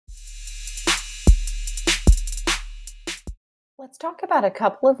Let's talk about a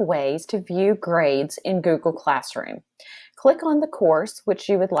couple of ways to view grades in Google Classroom. Click on the course which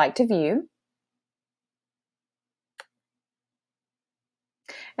you would like to view.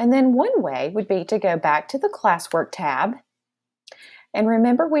 And then one way would be to go back to the Classwork tab. And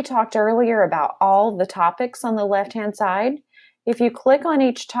remember we talked earlier about all the topics on the left-hand side? If you click on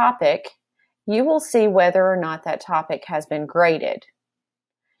each topic, you will see whether or not that topic has been graded.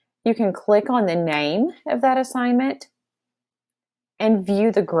 You can click on the name of that assignment and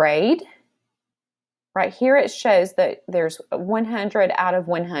view the grade. Right here it shows that there's 100 out of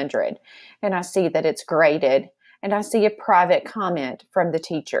 100, and I see that it's graded, and I see a private comment from the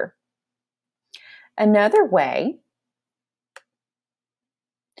teacher. Another way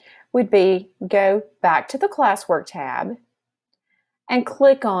would be go back to the Classwork tab and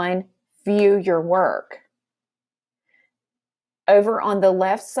click on View Your Work. Over on the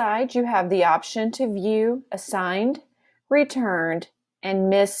left side, you have the option to view assigned, returned, and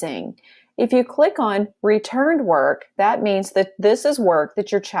missing. If you click on returned work, that means that this is work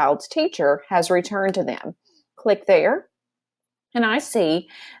that your child's teacher has returned to them. Click there, and I see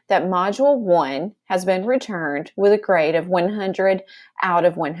that Module 1 has been returned with a grade of 100 out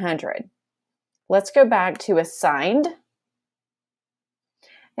of 100. Let's go back to assigned,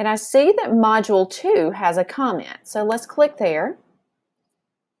 and I see that Module 2 has a comment. So let's click there.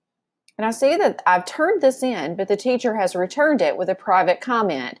 And I see that I've turned this in, but the teacher has returned it with a private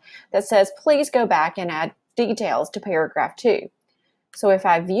comment that says, please go back and add details to paragraph 2. So if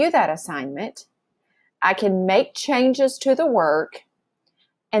I view that assignment, I can make changes to the work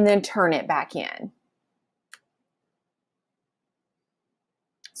and then turn it back in.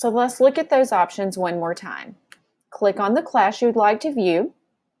 So let's look at those options one more time. Click on the class you'd like to view,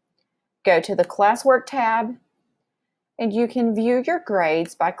 go to the Classwork tab, and you can view your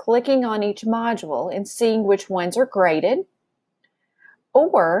grades by clicking on each module and seeing which ones are graded.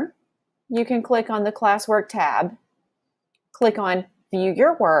 Or you can click on the Classwork tab, click on View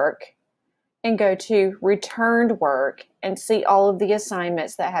Your Work, and go to Returned Work and see all of the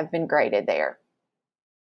assignments that have been graded there.